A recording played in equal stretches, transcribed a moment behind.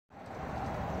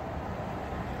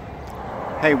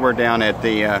Hey, we're down at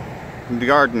the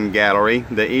garden gallery,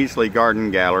 the Easley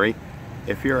Garden Gallery.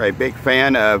 If you're a big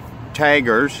fan of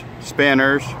taggers,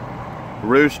 spinners,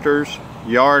 roosters,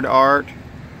 yard art,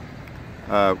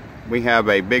 we have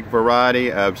a big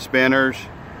variety of spinners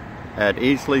at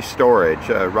Easley Storage,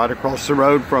 right across the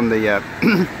road from the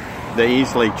the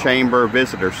Easley Chamber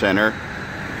Visitor Center.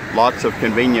 Lots of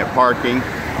convenient parking.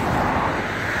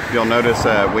 You'll notice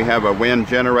we have a wind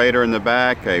generator in the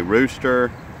back, a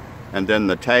rooster, and then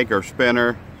the tagger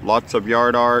spinner, lots of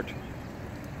yard art.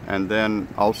 And then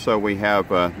also we have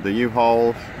the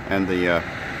U-Hauls and the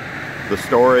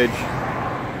storage,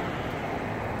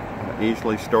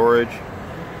 Easley Storage.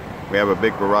 We have a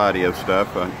big variety of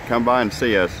stuff. Come by and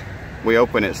see us. We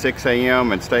open at 6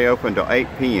 a.m. and stay open till 8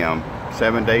 p.m.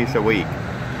 7 days a week.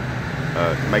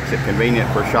 Makes it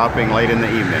convenient for shopping late in the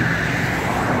evening.